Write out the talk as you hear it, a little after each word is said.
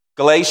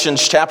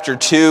Galatians chapter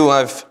 2,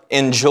 I've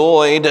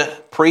enjoyed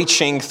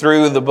preaching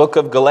through the book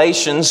of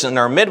Galatians in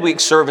our midweek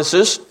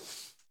services,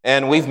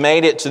 and we've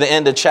made it to the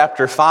end of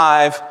chapter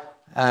 5.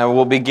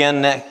 We'll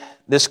begin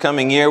this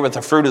coming year with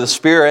the fruit of the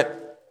Spirit.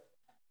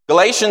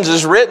 Galatians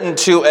is written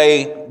to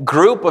a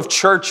group of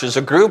churches,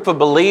 a group of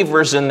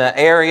believers in the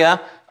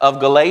area of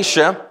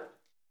Galatia,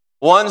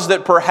 ones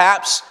that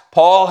perhaps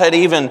Paul had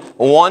even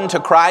won to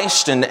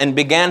Christ and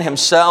began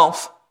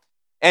himself,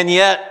 and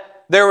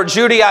yet there were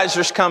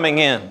Judaizers coming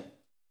in.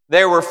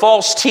 There were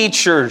false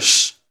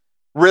teachers,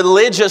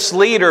 religious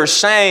leaders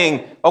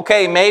saying,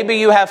 okay, maybe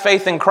you have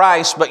faith in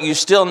Christ, but you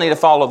still need to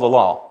follow the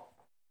law.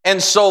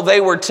 And so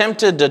they were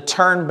tempted to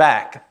turn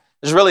back.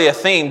 There's really a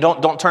theme,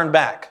 don't turn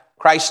back.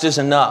 Christ is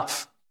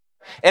enough.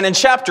 And in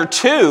chapter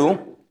 2,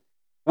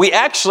 we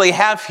actually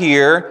have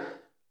here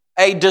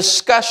a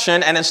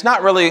discussion, and it's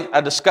not really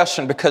a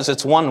discussion because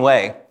it's one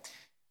way,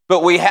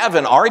 but we have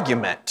an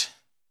argument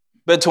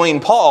between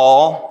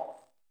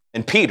Paul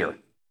and Peter.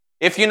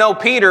 If you know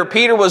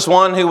Peter was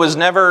one who was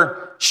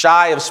never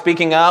shy of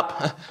speaking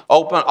up.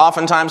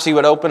 Oftentimes he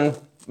would open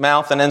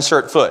mouth and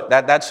insert foot.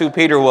 That's who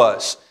Peter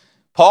was.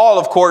 Paul,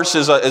 of course,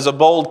 is a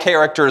bold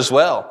character as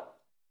well.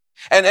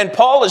 And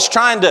Paul is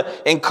trying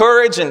to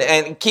encourage and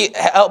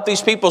help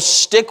these people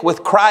stick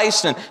with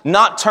Christ and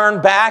not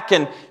turn back.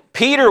 And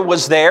Peter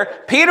was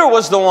there. Peter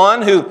was the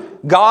one who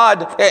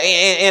God,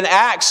 in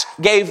Acts,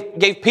 gave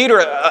Peter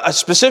a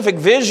specific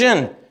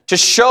vision to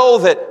show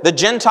that the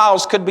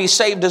Gentiles could be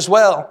saved as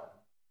well.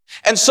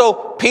 And so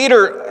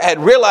Peter had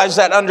realized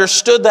that,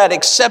 understood that,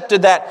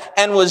 accepted that,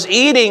 and was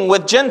eating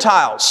with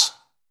Gentiles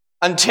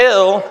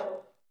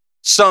until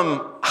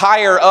some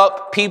higher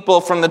up people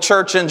from the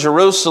church in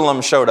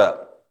Jerusalem showed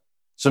up,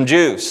 some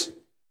Jews.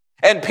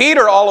 And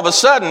Peter, all of a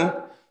sudden,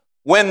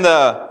 when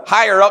the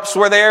higher ups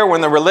were there, when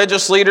the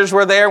religious leaders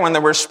were there, when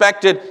the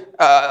respected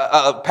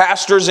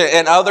pastors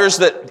and others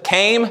that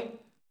came,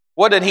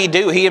 what did he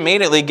do? He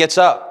immediately gets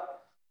up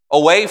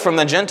away from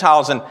the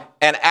Gentiles and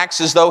acts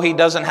as though he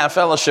doesn't have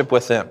fellowship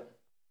with them.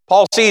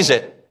 Paul sees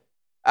it,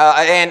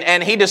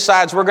 and he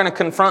decides we're going to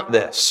confront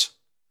this.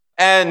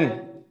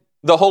 And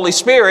the Holy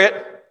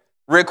Spirit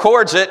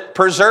records it,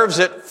 preserves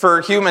it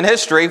for human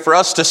history, for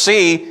us to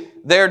see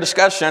their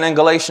discussion in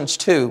Galatians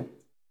 2.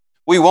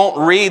 We won't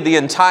read the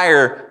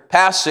entire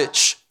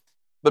passage,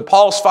 but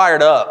Paul's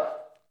fired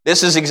up.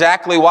 This is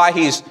exactly why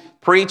he's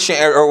preaching,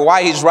 or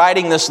why he's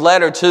writing this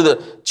letter to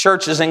the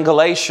churches in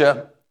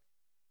Galatia.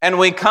 And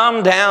we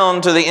come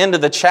down to the end of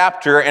the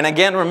chapter, and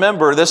again,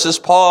 remember, this is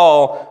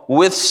Paul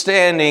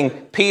withstanding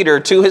Peter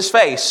to his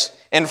face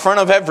in front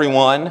of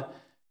everyone. And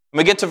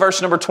we get to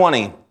verse number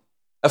 20,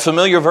 a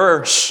familiar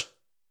verse.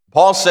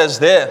 Paul says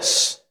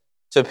this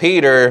to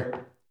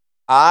Peter,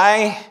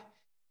 I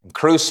am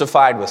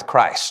crucified with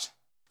Christ.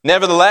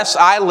 Nevertheless,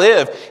 I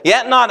live,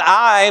 yet not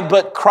I,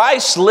 but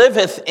Christ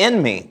liveth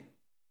in me.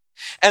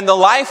 And the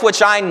life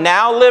which I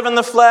now live in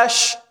the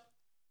flesh,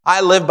 I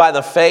live by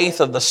the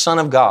faith of the Son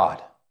of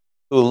God,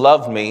 who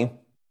loved me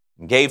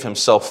and gave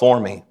himself for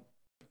me.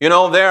 You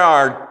know, there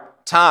are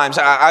times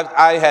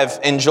I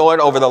have enjoyed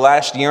over the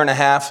last year and a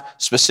half,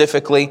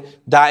 specifically,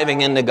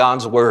 diving into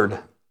God's Word.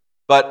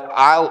 But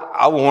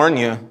I'll warn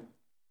you,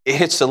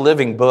 it's a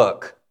living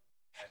book.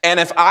 And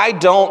if I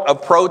don't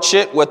approach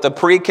it with a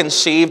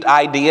preconceived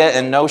idea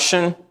and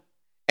notion,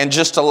 and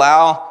just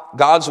allow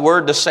God's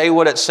Word to say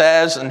what it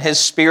says and His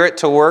Spirit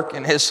to work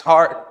in His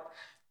heart,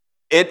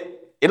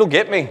 it'll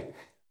get me.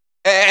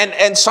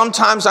 And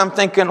sometimes I'm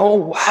thinking, oh,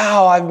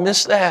 wow, I've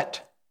missed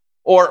that.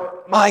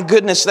 Or, my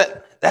goodness,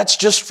 that's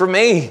just for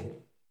me.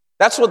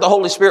 That's what the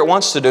Holy Spirit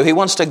wants to do. He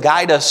wants to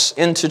guide us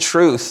into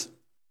truth.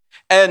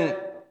 And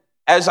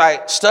as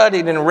I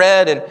studied and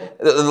read, and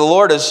the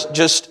Lord has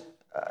just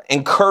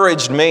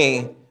encouraged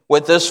me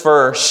with this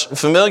verse, a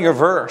familiar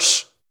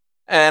verse.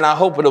 And I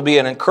hope it'll be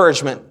an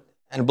encouragement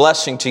and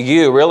blessing to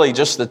you. Really,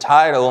 just the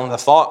title and the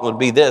thought would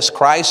be this: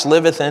 Christ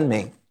liveth in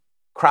me.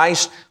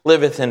 Christ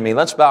liveth in me.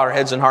 Let's bow our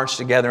heads and hearts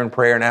together in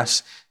prayer and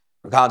ask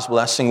for God's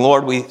blessing.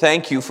 Lord, we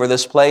thank you for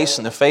this place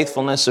and the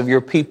faithfulness of your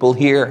people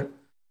here.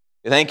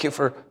 We thank you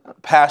for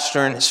Pastor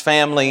and his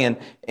family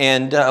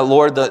and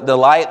Lord, the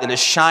light that is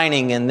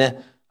shining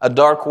in a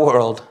dark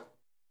world.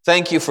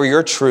 Thank you for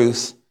your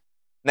truth.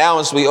 Now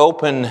as we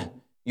open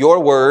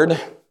your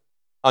word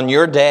on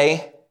your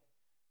day,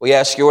 we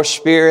ask your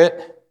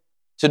Spirit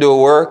to do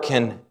a work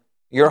in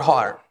your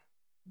heart,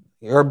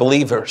 your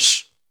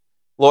believers.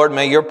 Lord,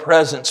 may your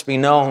presence be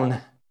known.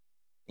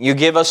 You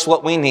give us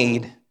what we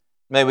need.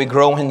 May we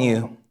grow in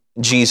you.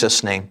 In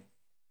Jesus' name,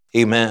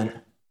 amen.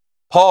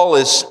 Paul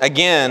is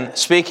again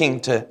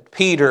speaking to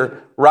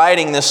Peter,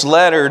 writing this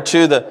letter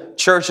to the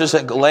churches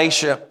at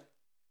Galatia,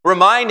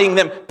 reminding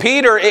them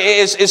Peter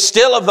is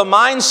still of the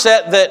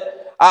mindset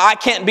that I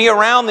can't be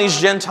around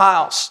these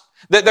Gentiles,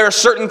 that there are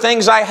certain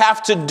things I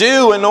have to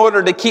do in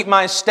order to keep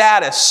my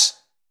status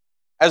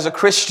as a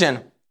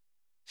Christian.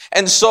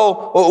 And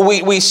so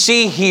we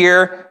see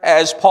here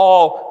as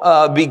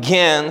Paul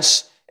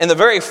begins, in the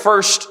very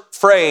first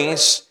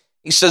phrase,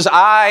 he says,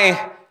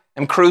 I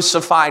am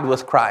crucified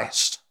with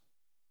Christ.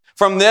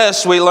 From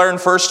this, we learn,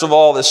 first of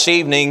all, this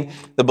evening,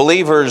 the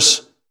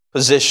believer's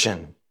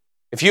position.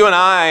 If you and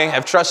I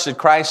have trusted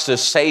Christ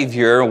as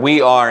Savior,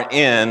 we are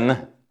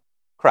in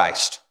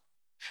Christ.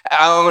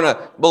 I'm going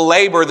to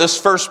belabor this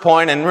first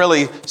point and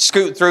really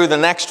scoot through the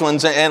next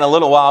ones in a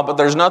little while, but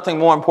there's nothing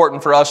more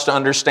important for us to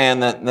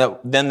understand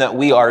than that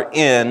we are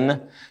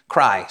in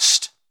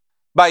Christ.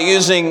 By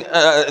using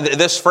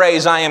this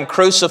phrase, I am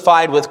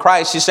crucified with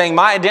Christ, he's saying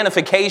my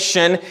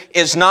identification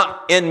is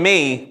not in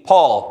me,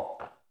 Paul.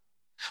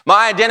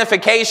 My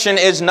identification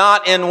is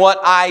not in what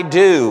I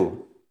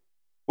do.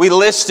 We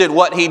listed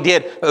what he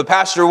did. The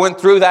pastor went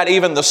through that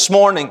even this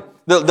morning.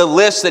 The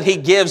list that he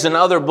gives in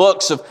other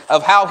books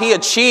of how he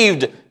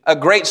achieved a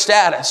great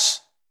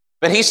status.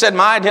 But he said,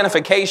 my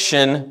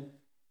identification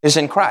is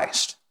in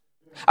Christ.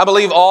 I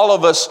believe all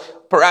of us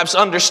perhaps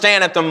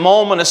understand at the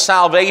moment of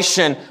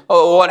salvation,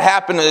 what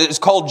happened is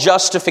called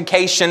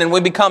justification, and we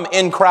become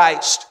in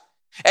Christ.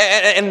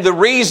 And the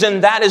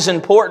reason that is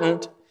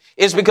important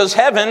is because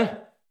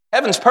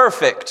heaven's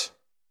perfect.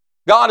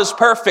 God is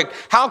perfect.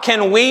 How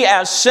can we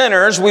as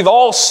sinners, we've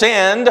all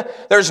sinned,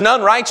 there's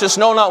none righteous,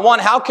 no, not one.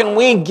 How can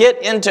we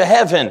get into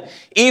heaven,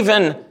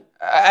 even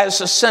as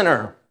a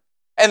sinner?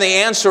 And the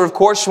answer, of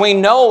course, we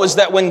know is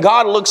that when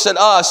God looks at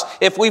us,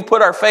 if we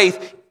put our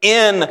faith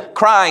in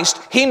Christ,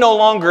 He no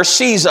longer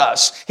sees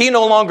us. He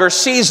no longer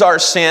sees our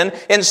sin.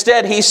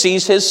 Instead, He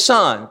sees His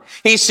Son.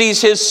 He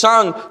sees His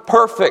Son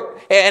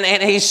perfect,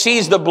 and He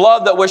sees the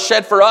blood that was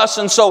shed for us.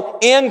 And so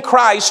in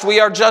Christ,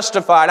 we are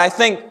justified. I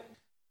think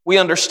we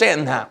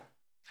understand that.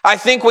 I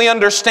think we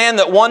understand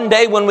that one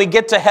day when we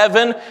get to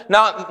heaven,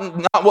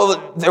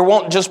 there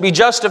won't just be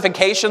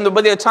justification,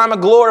 there'll be a time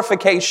of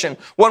glorification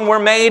when we're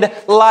made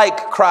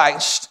like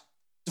Christ,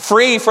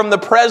 free from the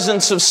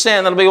presence of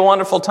sin. It'll be a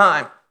wonderful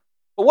time.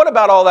 But what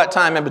about all that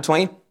time in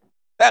between?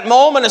 That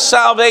moment of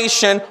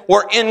salvation,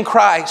 we're in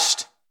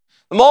Christ.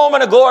 The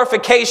moment of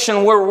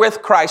glorification, we're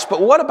with Christ.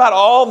 But what about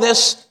all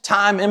this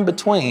time in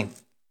between?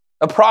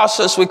 A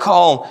process we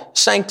call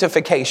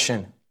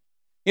sanctification.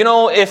 You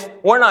know, if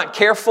we're not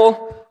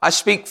careful, I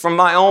speak from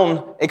my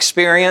own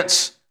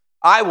experience,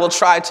 I will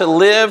try to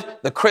live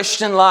the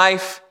Christian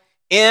life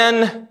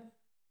in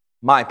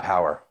my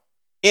power,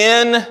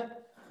 in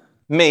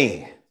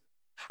me.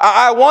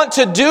 I want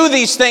to do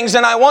these things,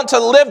 and I want to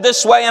live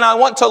this way, and I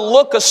want to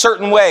look a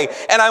certain way,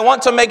 and I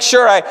want to make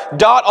sure I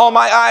dot all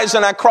my I's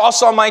and I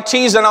cross all my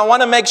T's, and I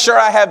want to make sure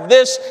I have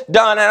this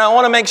done, and I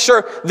want to make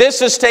sure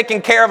this is taken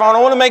care of, and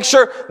I want to make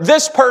sure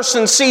this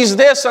person sees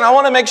this, and I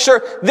want to make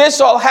sure this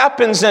all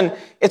happens, and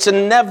it's a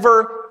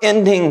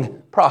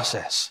never-ending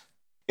process.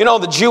 You know,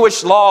 the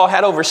Jewish law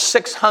had over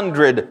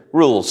 600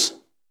 rules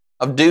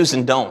of do's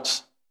and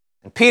don'ts,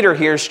 and Peter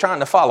here is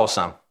trying to follow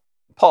some.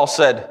 Paul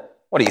said,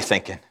 what are you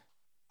thinking?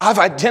 I've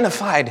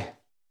identified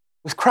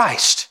with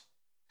Christ.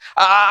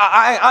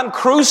 I'm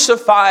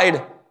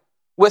crucified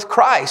with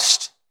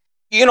Christ.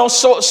 You know,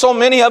 so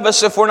many of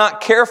us, if we're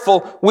not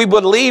careful, we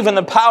believe in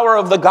the power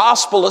of the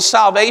gospel of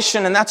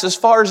salvation, and that's as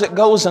far as it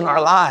goes in our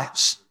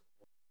lives.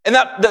 And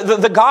that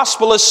the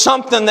gospel is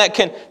something that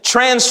can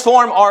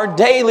transform our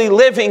daily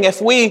living if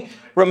we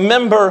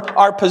remember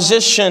our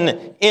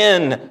position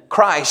in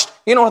Christ.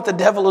 You know what the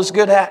devil is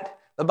good at?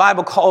 The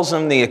Bible calls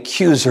him the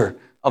accuser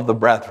of the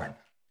brethren.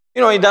 You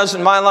know what he does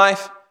in my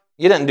life?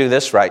 You didn't do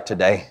this right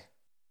today.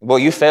 Well,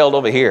 you failed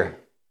over here.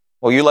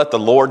 Well, you let the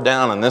Lord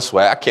down in this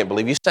way. I can't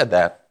believe you said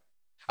that.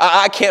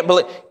 I can't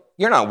believe,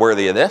 you're not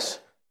worthy of this.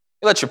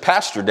 You let your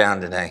pastor down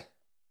today.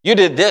 You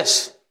did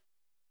this.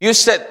 You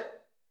said,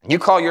 you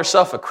call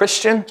yourself a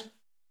Christian?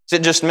 Is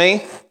it just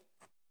me?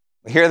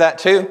 We hear that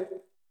too?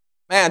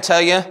 Man, I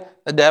tell you,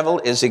 the devil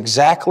is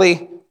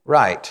exactly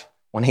right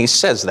when he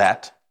says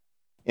that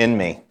in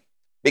me.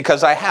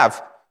 Because I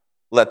have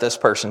let this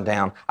person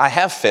down. I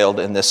have failed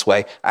in this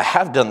way. I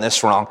have done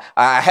this wrong.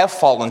 I have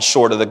fallen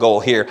short of the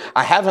goal here.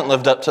 I haven't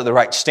lived up to the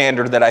right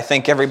standard that I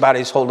think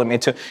everybody's holding me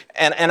to.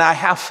 And I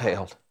have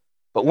failed.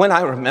 But when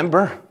I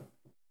remember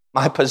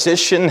my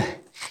position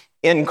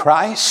in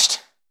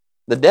Christ,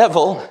 the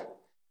devil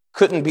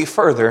couldn't be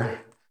further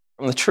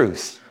from the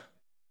truth.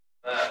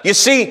 You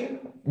see,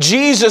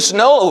 Jesus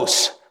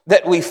knows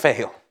that we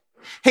fail.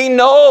 He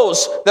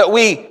knows that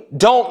we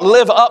don't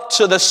live up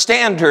to the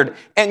standard,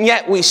 and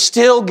yet we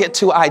still get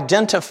to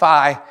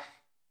identify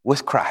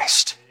with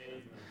Christ.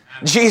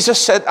 Jesus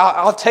said,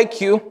 I'll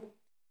take you,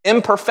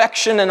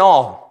 imperfection and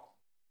all.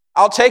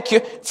 I'll take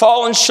you,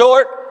 falling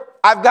short,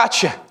 I've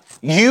got you.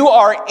 You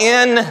are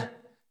in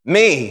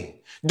me.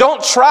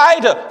 Don't try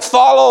to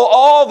follow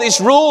all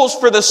these rules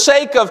for the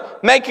sake of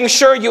making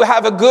sure you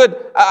have a good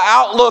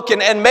outlook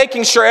and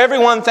making sure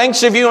everyone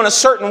thinks of you in a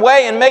certain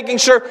way and making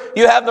sure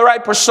you have the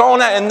right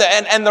persona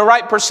and the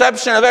right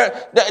perception of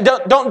it.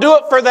 Don't do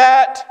it for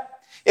that.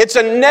 It's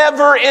a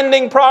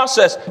never-ending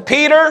process.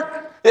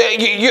 Peter,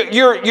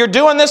 you're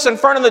doing this in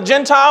front of the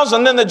Gentiles,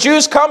 and then the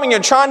Jews come and you're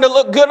trying to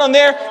look good on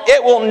there.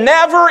 It will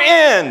never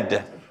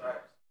end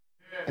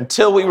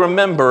until we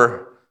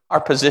remember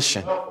our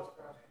position.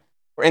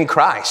 We're in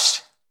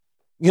Christ.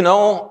 You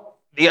know,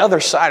 the other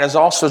side is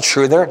also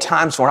true. There are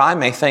times where I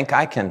may think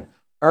I can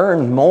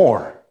earn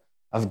more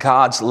of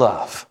God's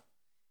love.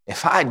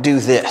 If I do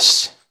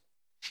this,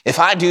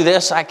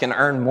 I can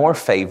earn more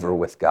favor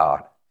with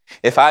God.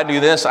 If I do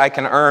this, I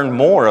can earn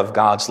more of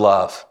God's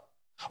love.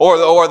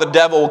 Or the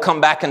devil will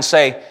come back and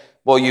say,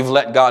 well, you've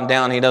let God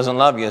down. He doesn't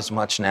love you as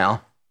much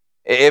now.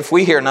 If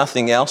we hear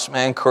nothing else,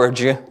 may I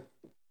encourage you,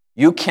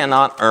 you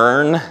cannot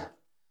earn,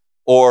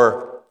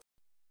 or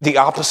the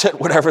opposite,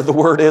 whatever the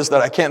word is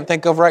that I can't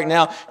think of right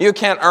now, you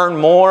can't earn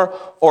more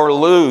or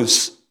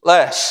lose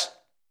less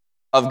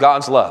of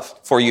God's love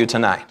for you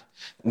tonight.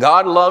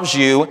 God loves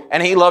you,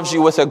 and He loves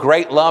you with a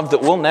great love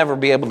that we'll never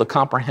be able to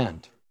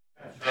comprehend.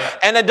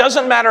 And it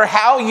doesn't matter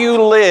how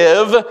you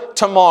live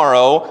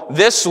tomorrow,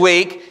 this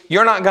week,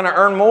 you're not going to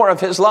earn more of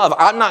His love.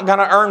 I'm not going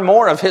to earn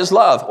more of His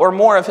love or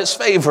more of His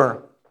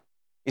favor.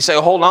 You say,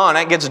 hold on,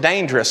 that gets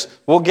dangerous.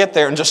 We'll get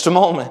there in just a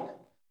moment.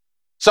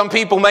 Some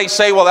people may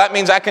say, well, that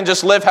means I can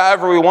just live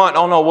however we want.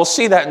 Oh no, we'll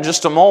see that in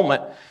just a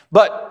moment.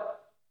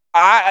 But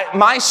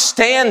my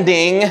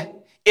standing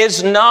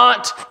is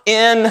not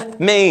in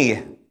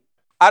me.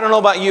 I don't know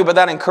about you, but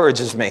that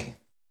encourages me.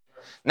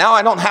 Now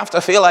I don't have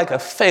to feel like a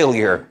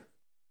failure.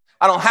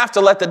 I don't have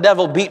to let the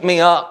devil beat me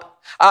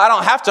up. I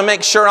don't have to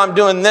make sure I'm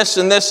doing this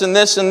and this and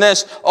this and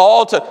this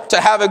all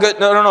to have a good...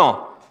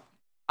 No.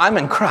 I'm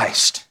in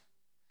Christ.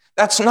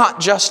 That's not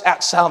just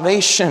at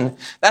salvation.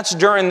 That's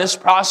during this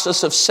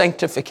process of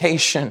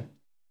sanctification.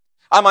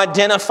 I'm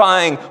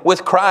identifying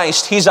with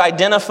Christ. He's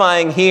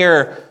identifying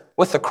here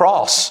with the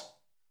cross.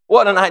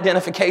 What an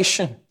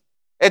identification.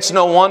 It's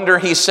no wonder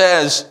he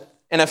says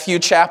in a few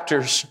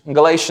chapters in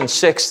Galatians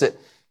 6 that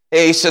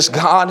he says,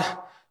 God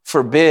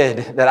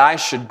forbid that I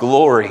should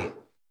glory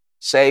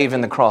save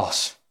in the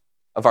cross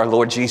of our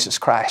Lord Jesus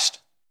Christ.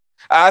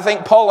 I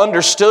think Paul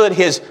understood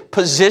his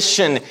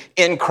position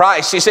in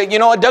Christ. He said,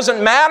 it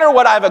doesn't matter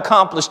what I've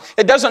accomplished.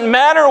 It doesn't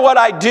matter what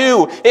I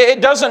do.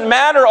 It doesn't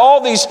matter all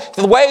these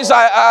ways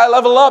I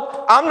level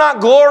up. I'm not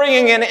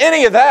glorying in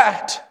any of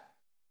that.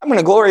 I'm going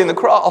to glory in the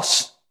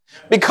cross.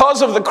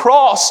 Because of the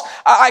cross,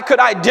 I could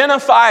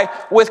identify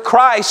with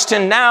Christ,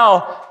 and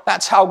now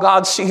that's how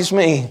God sees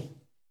me,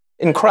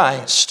 in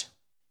Christ.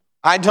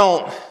 I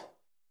don't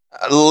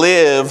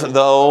live,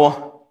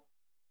 though,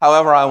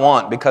 however I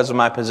want because of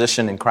my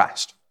position in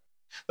Christ.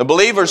 The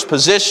believer's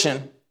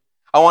position,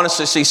 I want us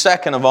to see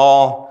second of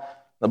all,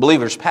 the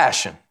believer's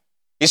passion.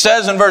 He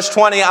says in verse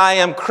 20, I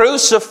am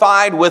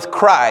crucified with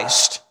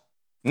Christ.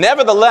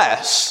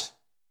 Nevertheless,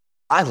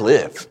 I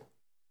live.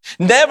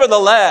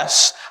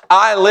 Nevertheless,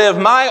 I live.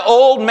 My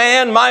old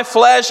man, my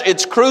flesh,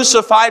 it's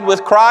crucified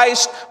with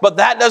Christ, but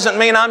that doesn't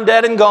mean I'm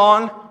dead and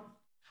gone.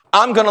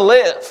 I'm going to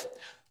live.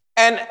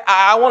 And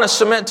I want to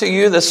submit to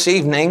you this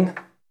evening,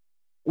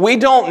 we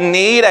don't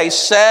need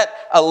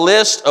a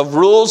list of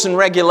rules and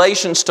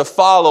regulations to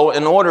follow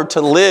in order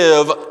to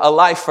live a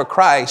life for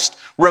Christ.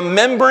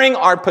 Remembering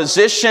our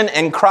position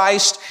in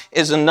Christ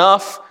is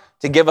enough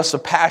to give us a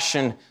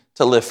passion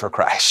to live for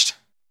Christ.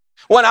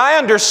 When I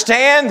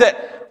understand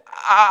that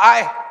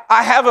I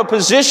have a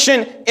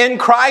position in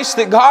Christ,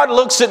 that God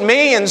looks at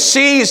me and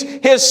sees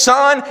His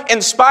Son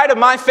in spite of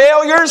my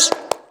failures,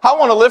 I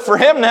want to live for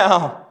Him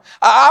now.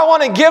 I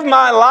want to give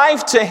my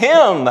life to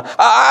Him.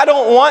 I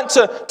don't want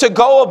to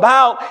go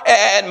about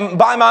and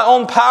by my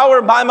own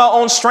power, by my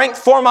own strength,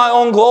 for my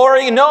own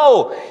glory.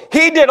 No,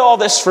 He did all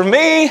this for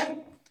me.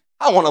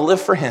 I want to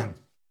live for Him.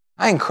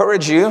 I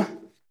encourage you,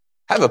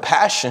 have a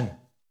passion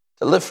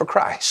to live for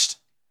Christ.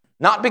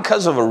 Not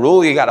because of a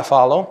rule you got to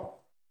follow.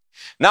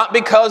 Not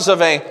because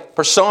of a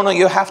persona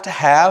you have to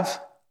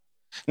have.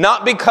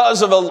 Not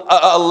because of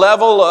a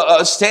level,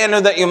 a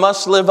standard that you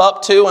must live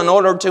up to in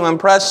order to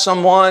impress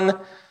someone.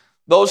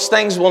 Those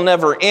things will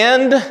never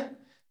end.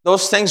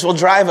 Those things will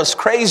drive us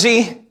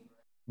crazy.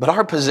 But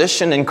our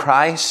position in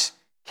Christ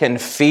can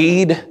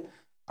feed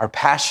our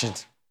passion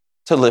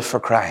to live for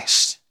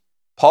Christ.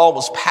 Paul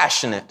was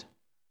passionate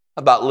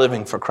about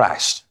living for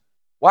Christ.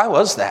 Why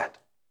was that?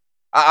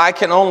 I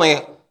can only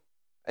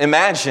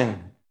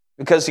imagine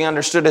because he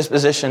understood his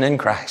position in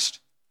Christ.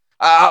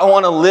 I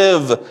want to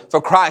live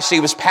for Christ. He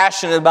was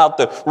passionate about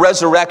the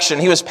resurrection.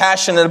 He was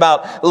passionate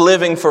about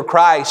living for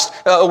Christ.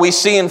 We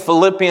see in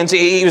Philippians,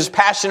 he was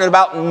passionate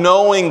about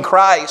knowing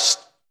Christ,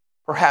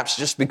 perhaps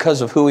just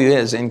because of who he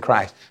is in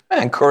Christ.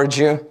 I encourage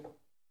you,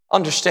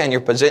 understand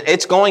your position.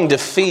 It's going to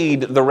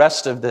feed the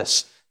rest of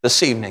this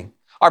evening.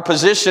 Our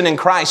position in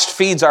Christ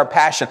feeds our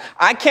passion.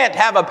 I can't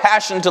have a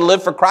passion to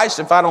live for Christ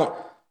if I don't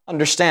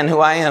understand who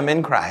I am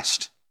in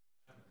Christ.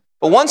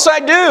 But once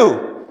I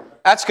do,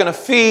 that's going to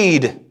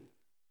feed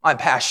my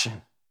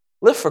passion.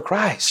 Live for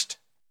Christ.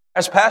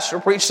 As Pastor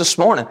preached this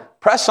morning,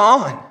 press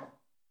on.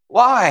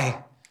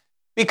 Why?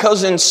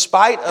 Because in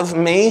spite of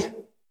me,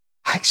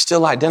 I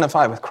still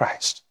identify with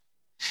Christ.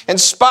 In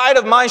spite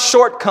of my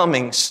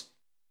shortcomings,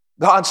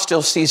 God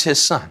still sees His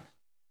Son.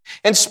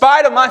 In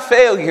spite of my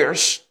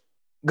failures,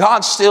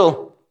 God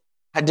still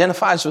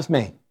identifies with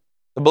me.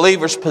 The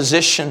believer's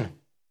position,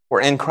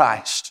 we're in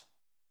Christ.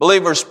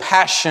 Believer's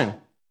passion,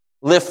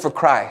 live for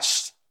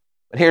Christ.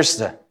 But here's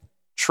the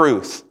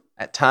truth.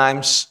 At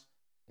times,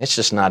 it's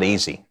just not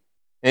easy.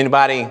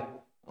 Anybody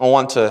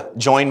want to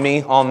join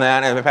me on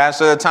that. And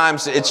Pastor, at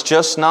times it's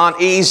just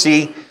not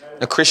easy,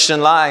 the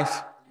Christian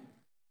life.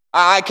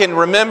 I can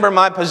remember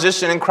my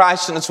position in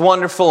Christ, and it's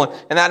wonderful,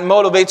 and that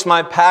motivates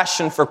my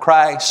passion for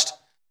Christ.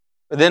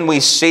 But then we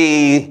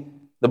see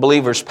the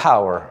believer's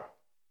power.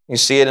 You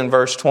see it in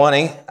verse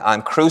 20.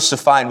 I'm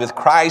crucified with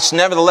Christ,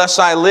 nevertheless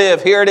I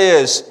live. Here it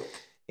is.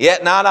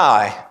 Yet not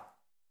I,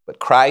 but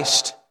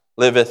Christ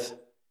liveth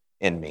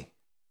in me.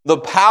 The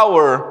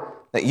power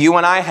that you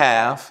and I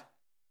have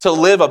to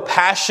live a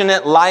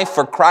passionate life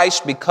for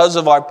Christ because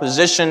of our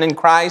position in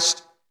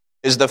Christ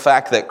is the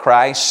fact that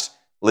Christ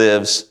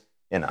lives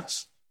in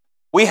us.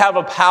 We have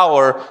a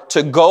power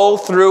to go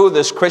through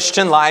this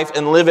Christian life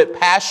and live it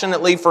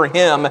passionately for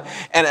Him,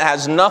 and it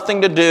has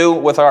nothing to do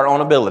with our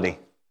own ability.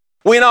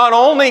 We not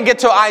only get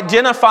to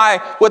identify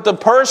with the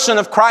person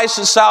of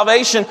Christ's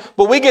salvation,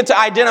 but we get to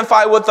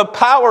identify with the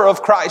power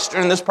of Christ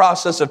during this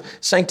process of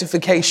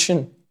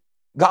sanctification.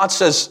 God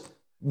says,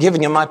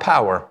 giving you my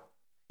power.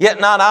 Yet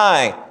not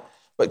I,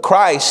 but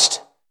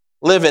Christ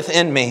liveth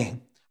in me.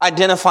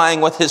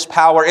 Identifying with His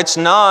power. It's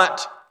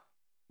not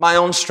my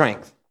own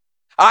strength.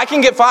 I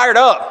can get fired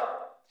up.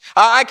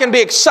 I can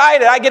be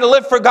excited. I get to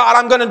live for God.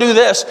 I'm going to do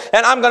this,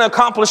 and I'm going to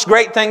accomplish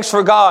great things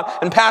for God.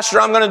 And Pastor,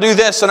 I'm going to do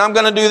this, and I'm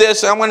going to do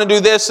this, and I'm going to do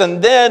this, and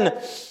then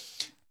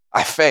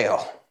I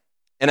fail.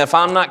 And if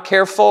I'm not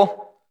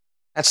careful,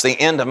 that's the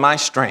end of my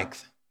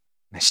strength.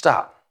 And I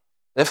stop.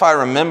 If I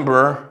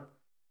remember,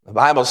 the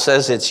Bible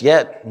says it's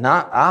yet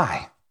not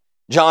I.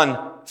 John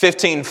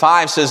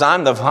 15:5 says,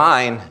 I'm the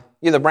vine,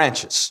 you're the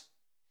branches.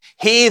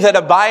 He that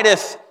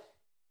abideth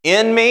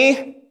in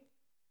me,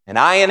 and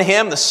I in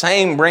him, the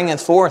same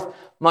bringeth forth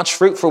much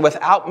fruit, for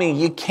without me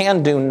ye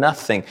can do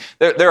nothing.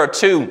 There are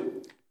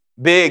two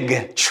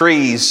big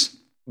trees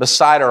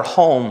beside our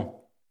home.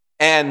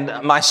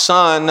 And my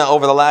son,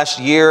 over the last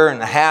year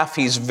and a half,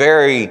 he's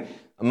very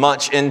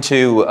much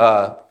into,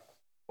 what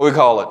we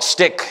call it,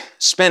 stick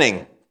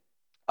spinning.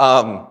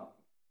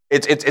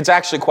 It's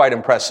actually quite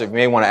impressive. You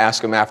may want to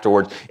ask him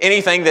afterwards.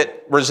 Anything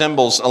that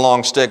resembles a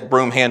long stick,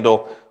 broom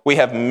handle, we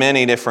have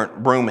many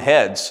different broom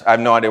heads. I have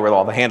no idea where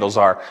all the handles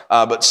are,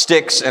 but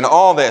sticks and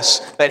all this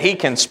that he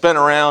can spin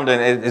around,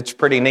 and it's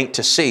pretty neat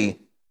to see.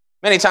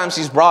 Many times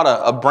he's brought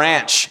a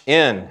branch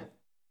in.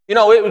 You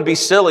know, it would be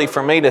silly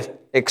for me to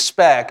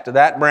expect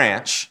that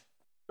branch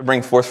to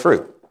bring forth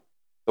fruit,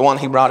 the one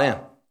he brought in.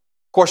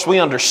 Of course, we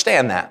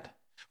understand that.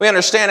 We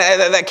understand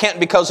that can't,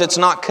 because it's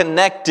not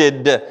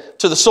connected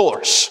to the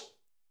source,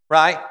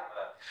 right?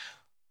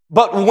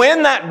 But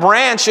when that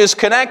branch is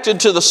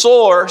connected to the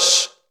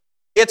source,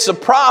 it's a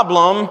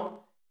problem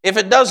if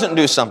it doesn't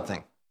do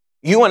something.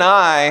 You and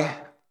I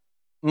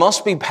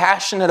must be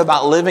passionate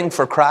about living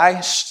for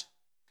Christ.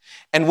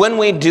 And when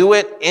we do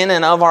it in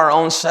and of our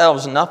own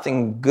selves,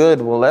 nothing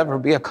good will ever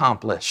be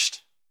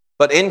accomplished.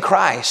 But in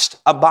Christ,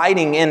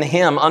 abiding in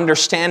Him,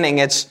 understanding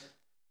it's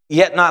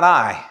yet not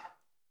I,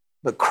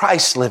 but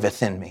Christ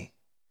liveth in me.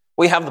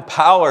 We have the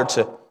power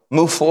to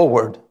move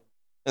forward.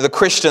 The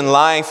Christian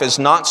life is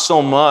not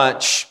so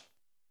much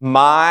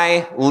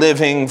my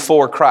living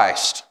for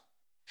Christ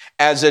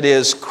as it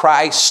is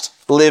Christ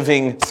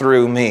living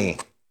through me.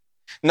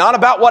 Not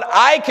about what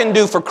I can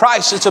do for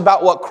Christ, it's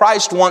about what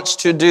Christ wants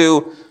to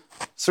do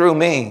through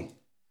me.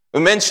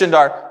 We mentioned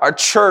our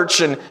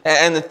church, and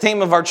the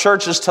theme of our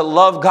church is to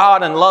love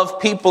God and love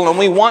people, and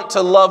we want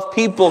to love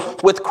people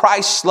with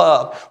Christ's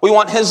love. We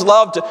want His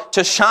love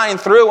to shine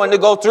through and to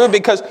go through,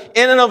 because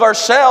in and of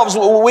ourselves,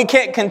 we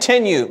can't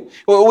continue.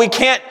 We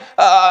can't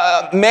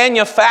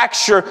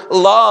manufacture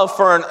love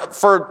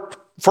for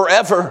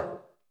forever.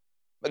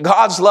 But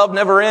God's love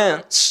never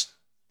ends.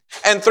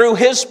 And through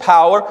His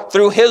power,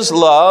 through His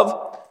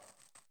love,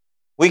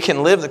 we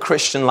can live the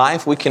Christian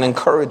life. We can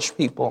encourage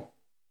people.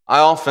 I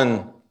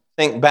often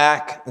think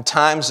back the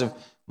times of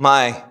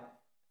my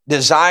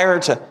desire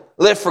to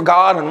live for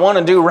God and want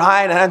to do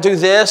right, and I do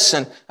this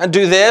and I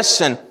do this,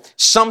 and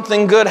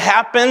something good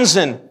happens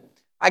and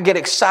I get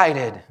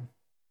excited.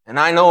 And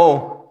I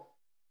know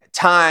at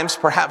times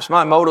perhaps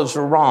my motives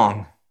were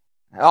wrong.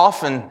 I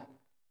often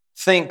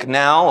think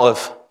now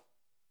of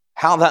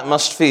how that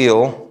must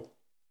feel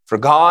for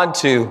God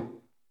to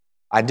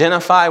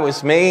identify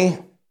with me,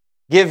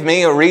 give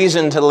me a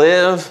reason to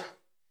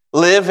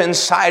live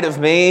inside of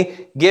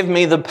me, give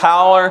me the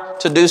power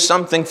to do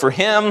something for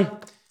Him,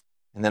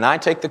 and then I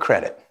take the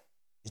credit.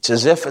 It's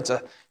as if it's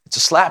a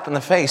slap in the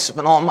face of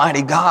an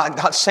almighty God.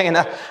 God's saying,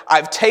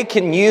 I've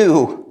taken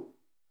you.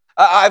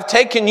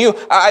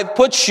 I've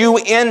put you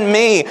in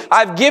me.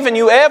 I've given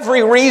you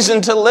every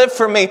reason to live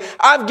for me.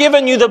 I've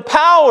given you the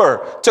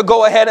power to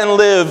go ahead and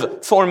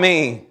live for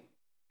me.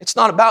 It's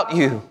not about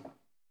you.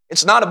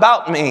 It's not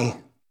about me.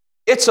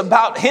 It's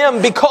about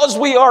Him, because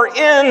we are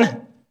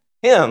in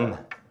Him.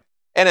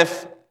 And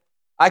if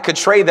I could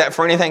trade that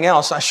for anything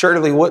else, I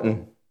surely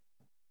wouldn't.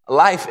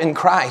 Life in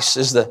Christ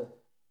is the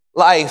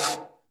life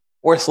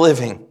worth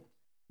living.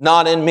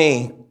 Not in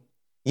me,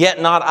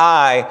 yet not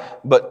I,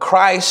 but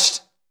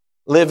Christ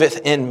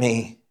liveth in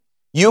me.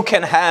 You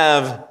can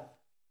have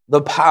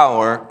the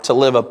power to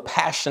live a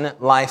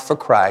passionate life for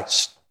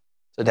Christ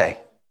today.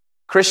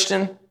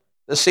 Christian,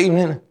 this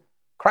evening,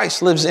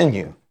 Christ lives in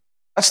you.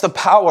 That's the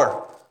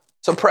power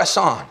to press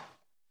on.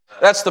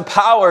 That's the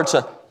power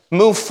to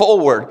move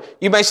forward.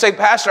 You may say,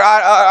 Pastor,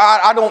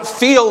 I don't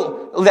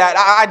feel that.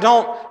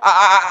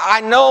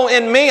 I know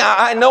in me,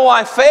 I know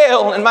I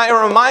fail. And may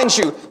I remind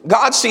you,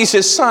 God sees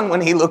his son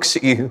when he looks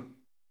at you.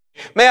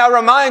 May I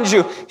remind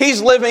you,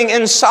 he's living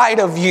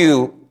inside of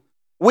you.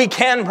 We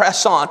can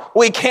press on.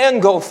 We can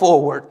go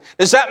forward.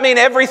 Does that mean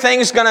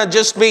everything's going to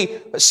just be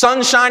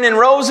sunshine and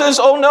roses?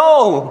 Oh,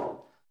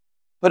 no.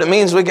 But it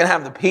means we can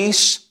have the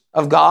peace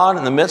of God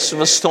in the midst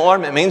of a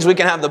storm. It means we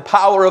can have the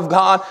power of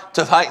God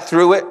to fight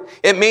through it.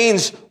 It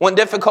means when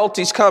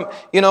difficulties come,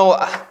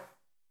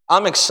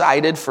 I'm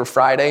excited for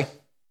Friday,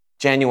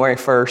 January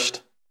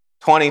 1st,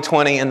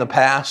 2020 in the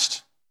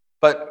past.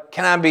 But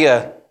can I be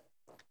a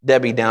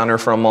Debbie Downer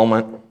for a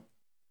moment?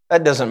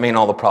 That doesn't mean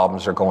all the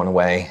problems are going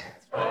away.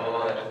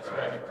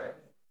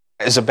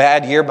 Is a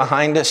bad year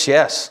behind us?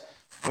 Yes.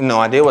 I have no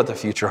idea what the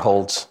future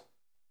holds.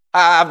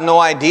 I have no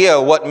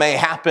idea what may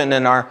happen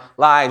in our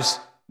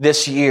lives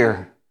this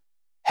year.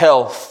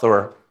 Health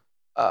or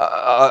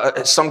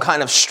some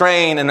kind of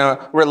strain in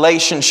a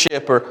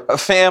relationship or a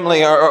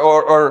family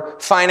or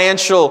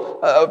financial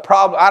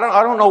problem. I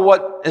don't know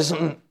what is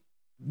in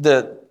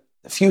the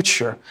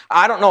future.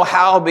 I don't know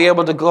how I'll be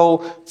able to go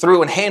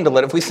through and handle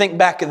it. If we think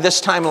back at this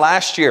time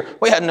last year,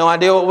 we had no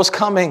idea what was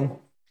coming.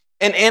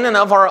 And in and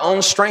of our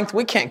own strength,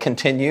 we can't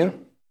continue.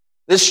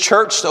 This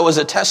church, though, is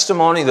a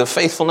testimony of the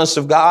faithfulness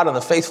of God and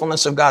the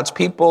faithfulness of God's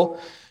people.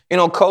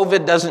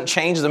 COVID doesn't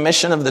change the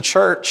mission of the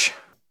church.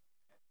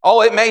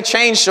 Oh, it may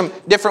change some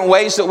different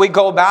ways that we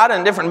go about it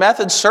and different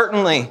methods,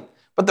 certainly.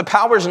 But the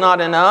power's not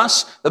in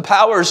us. The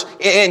power's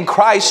in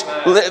Christ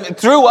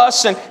through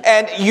us.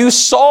 And you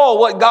saw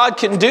what God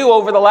can do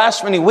over the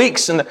last many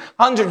weeks and the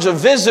hundreds of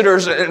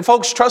visitors and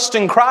folks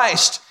trusting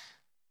Christ.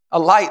 A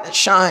light that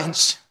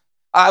shines.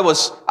 I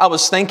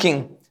was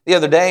thinking the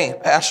other day,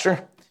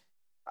 Pastor,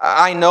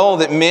 I know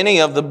that many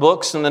of the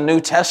books in the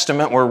New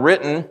Testament were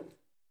written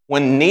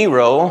when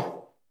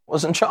Nero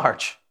was in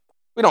charge.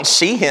 We don't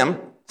see him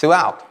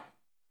throughout.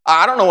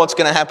 I don't know what's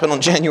going to happen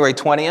on January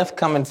 20th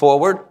coming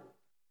forward,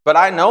 but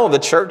I know the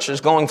church is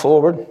going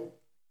forward.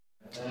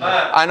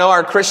 I know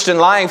our Christian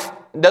life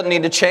doesn't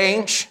need to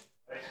change.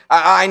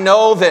 I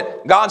know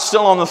that God's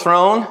still on the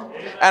throne,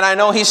 and I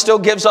know he still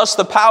gives us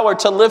the power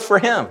to live for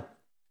him.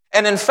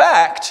 And in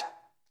fact,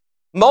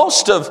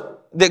 most of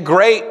the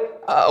great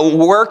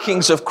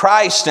workings of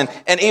Christ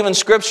and even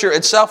Scripture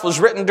itself was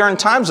written during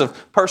times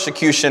of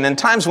persecution and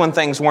times when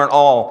things weren't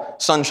all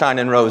sunshine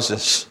and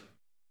roses.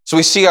 So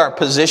we see our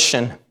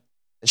position.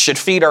 It should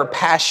feed our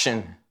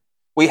passion.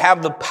 We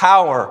have the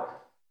power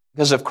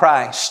because of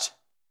Christ.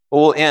 But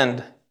we'll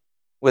end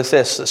with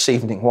this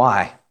evening.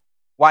 Why?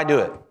 Why do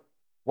it?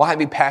 Why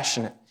be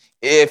passionate?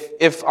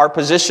 If our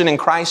position in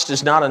Christ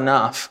is not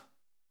enough,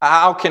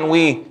 how can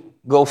we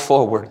go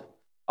forward?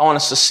 I want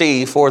us to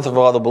see, fourth of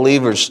all, the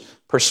believer's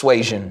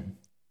persuasion.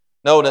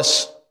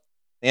 Notice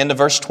the end of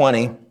verse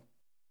 20.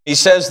 He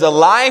says, the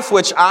life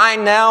which I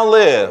now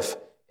live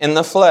in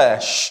the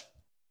flesh,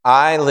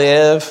 I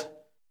live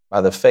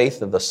by the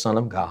faith of the Son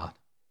of God.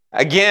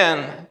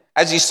 Again,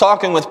 as he's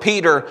talking with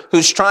Peter,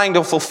 who's trying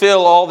to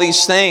fulfill all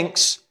these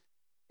things,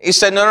 he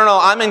said, no,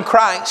 I'm in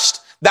Christ.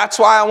 That's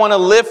why I want to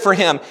live for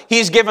him.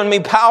 He's given me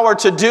power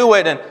to do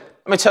it. And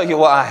let me tell you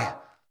why.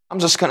 I'm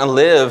just going to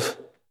live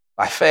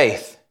by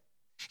faith.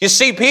 You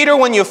see, Peter,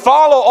 when you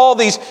follow all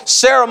these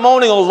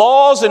ceremonial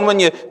laws and when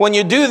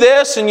you do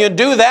this and you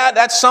do that,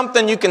 that's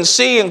something you can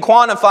see and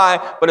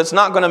quantify, but it's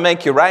not going to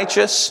make you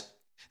righteous.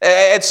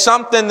 It's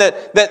something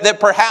that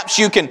perhaps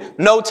you can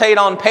notate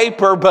on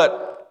paper,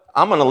 but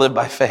I'm going to live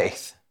by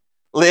faith.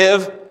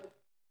 Live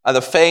by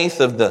the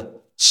faith of the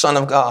Son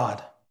of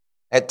God.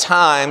 At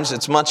times,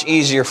 it's much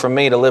easier for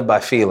me to live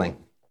by feeling.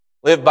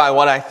 Live by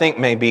what I think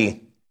may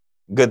be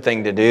a good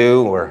thing to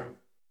do or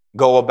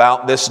go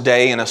about this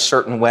day in a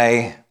certain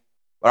way.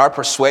 But our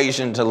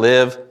persuasion to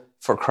live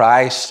for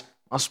Christ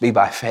must be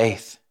by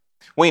faith.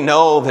 We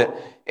know that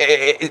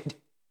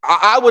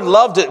I would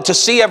love to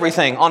see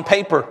everything on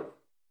paper.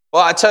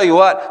 Well, I tell you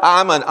what,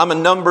 I'm a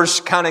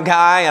numbers kind of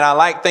guy, and I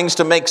like things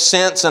to make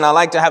sense, and I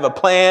like to have a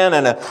plan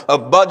and a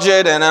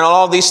budget and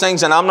all these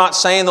things, and I'm not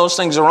saying those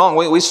things are wrong.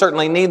 We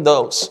certainly need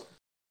those.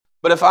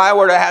 But if I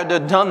were to have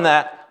done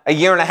that a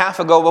year and a half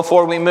ago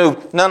before we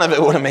moved, none of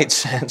it would have made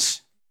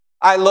sense.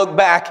 I look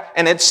back,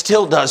 and it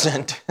still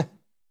doesn't.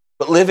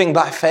 But living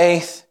by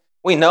faith,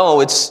 we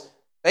know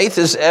faith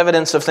is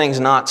evidence of things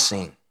not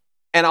seen.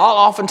 And I'll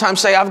oftentimes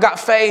say, I've got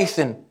faith,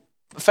 and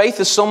faith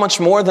is so much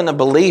more than a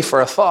belief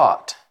or a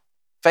thought.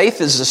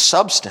 Faith is a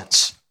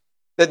substance,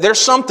 that there's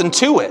something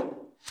to it.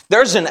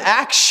 There's an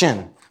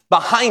action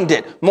behind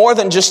it, more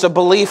than just a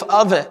belief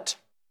of it.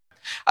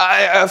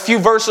 A few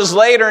verses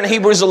later in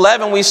Hebrews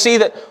 11, we see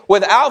that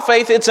without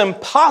faith, it's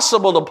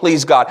impossible to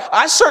please God.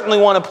 I certainly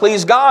want to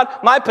please God,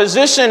 my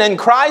position in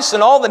Christ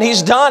and all that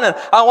he's done, and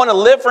I want to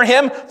live for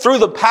him through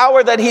the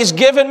power that he's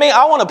given me.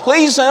 I want to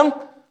please him.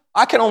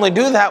 I can only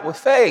do that with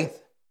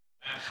faith.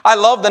 I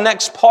love the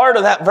next part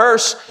of that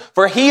verse.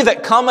 For he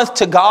that cometh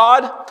to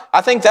God,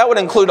 I think that would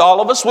include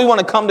all of us. We want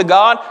to come to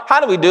God.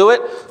 How do we do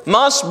it?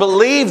 Must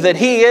believe that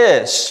he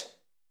is.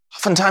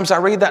 Oftentimes I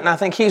read that and I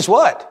think, he's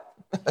what?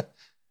 Are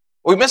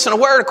we missing a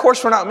word? Of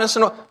course we're not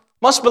missing a word.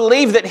 Must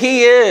believe that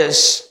he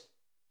is.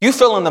 You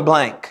fill in the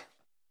blank.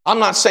 I'm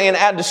not saying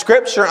add to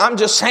Scripture. I'm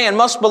just saying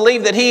must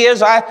believe that he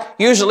is. I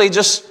usually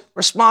just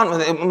respond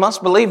with it.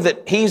 Must believe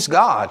that he's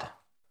God.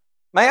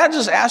 May I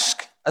just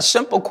ask a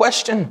simple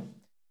question?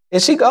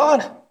 Is he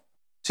God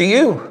to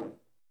you?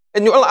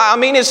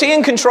 Is he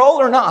in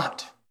control or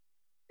not?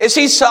 Is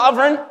he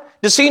sovereign?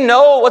 Does he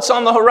know what's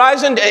on the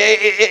horizon?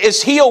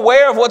 Is he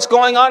aware of what's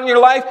going on in your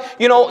life?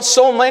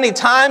 So many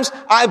times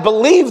I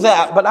believe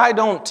that, but I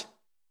don't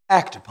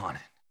act upon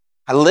it.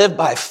 I live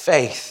by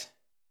faith.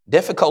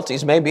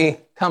 Difficulties may be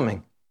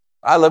coming.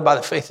 I live by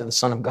the faith of the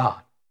Son of God.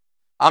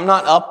 I'm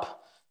not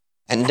up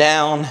and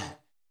down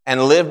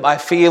and live by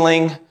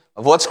feeling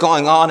of what's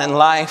going on in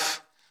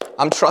life.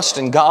 I'm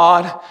trusting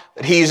God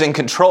that he's in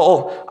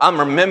control. I'm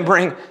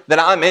remembering that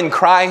I'm in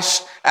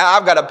Christ.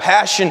 I've got a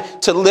passion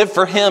to live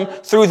for him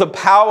through the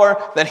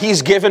power that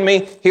he's given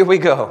me. Here we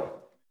go.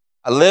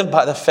 I live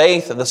by the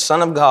faith of the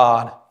Son of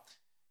God.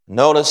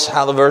 Notice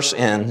how the verse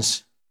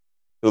ends.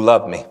 Who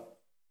loved me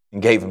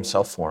and gave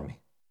himself for me.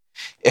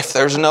 If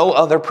there's no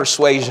other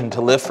persuasion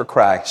to live for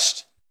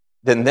Christ,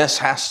 then this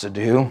has to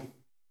do.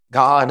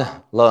 God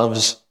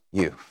loves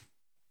you.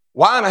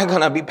 Why am I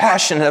going to be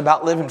passionate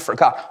about living for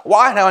God?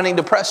 Why do I need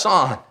to press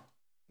on?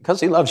 Because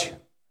he loves you.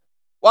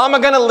 Why am I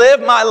going to live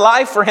my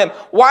life for him?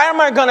 Why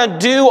am I going to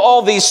do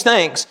all these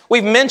things?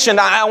 We've mentioned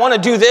I want to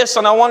do this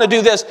and I want to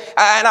do this.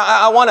 And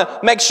I want to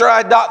make sure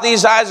I dot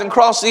these I's and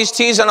cross these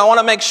T's, and I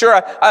want to make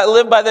sure I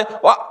live by the...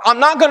 Well,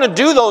 I'm not going to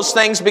do those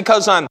things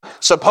because I'm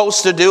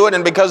supposed to do it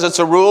and because it's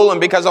a rule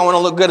and because I want to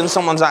look good in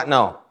someone's eye.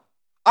 No.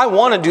 I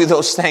want to do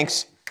those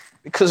things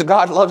because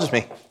God loves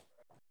me.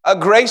 A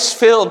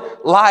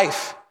grace-filled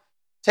life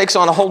takes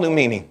on a whole new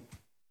meaning.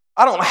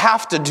 I don't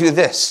have to do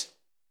this.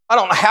 I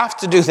don't have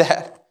to do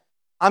that.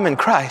 I'm in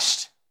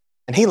Christ,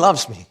 and he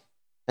loves me,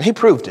 and he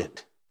proved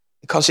it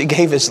because he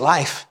gave his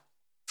life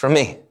for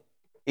me.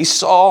 He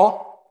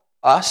saw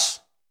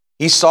us.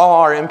 He saw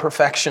our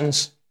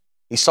imperfections.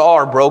 He saw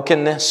our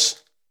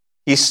brokenness.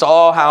 He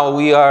saw how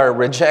we are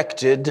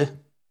rejected,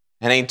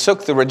 and he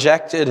took the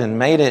rejected and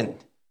made it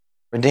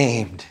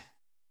redeemed.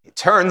 He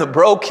turned the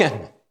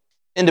broken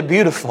into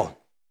beautiful.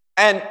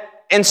 And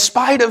in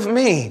spite of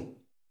me,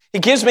 he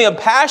gives me a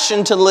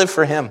passion to live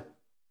for him.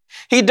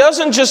 He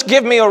doesn't just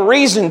give me a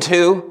reason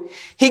to,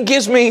 he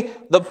gives me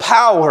the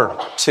power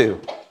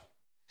to.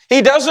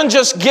 He doesn't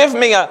just give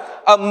me a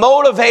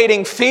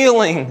motivating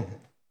feeling.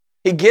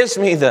 He gives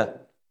me the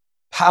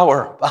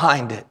power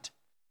behind it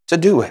to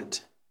do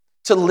it,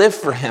 to live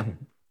for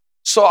him.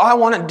 So I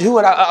want to do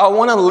it. I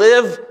want to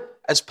live,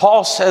 as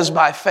Paul says,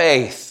 by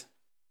faith.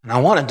 And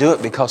I want to do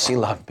it because he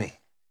loved me,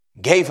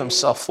 gave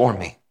himself for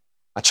me.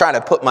 I try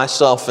to put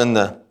myself in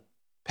the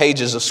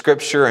pages of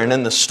Scripture and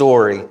in the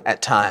story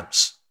at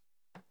times.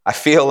 I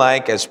feel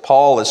like as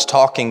Paul is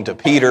talking to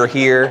Peter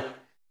here,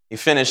 he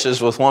finishes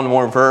with one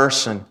more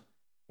verse, and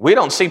we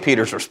don't see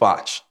Peter's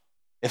response.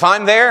 If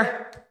I'm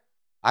there,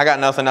 I got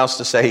nothing else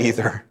to say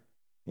either.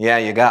 Yeah,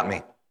 you got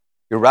me.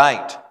 You're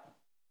right.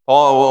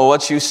 Paul, well,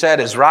 what you said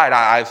is right.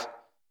 I've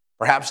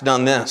perhaps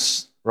done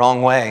this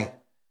wrong way.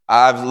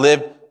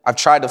 I've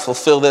tried to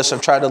fulfill this.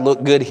 I've tried to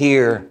look good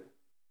here.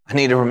 I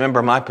need to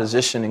remember my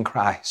position in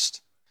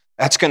Christ.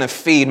 That's going to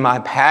feed my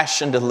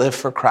passion to live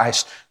for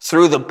Christ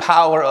through the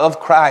power of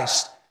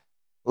Christ.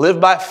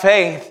 Live by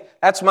faith.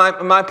 That's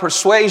my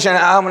persuasion.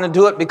 I'm going to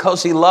do it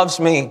because he loves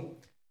me.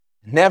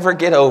 Never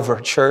get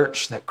over,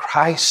 church, that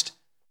Christ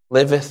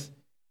liveth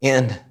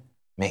in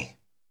me.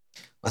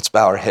 Let's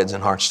bow our heads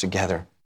and hearts together.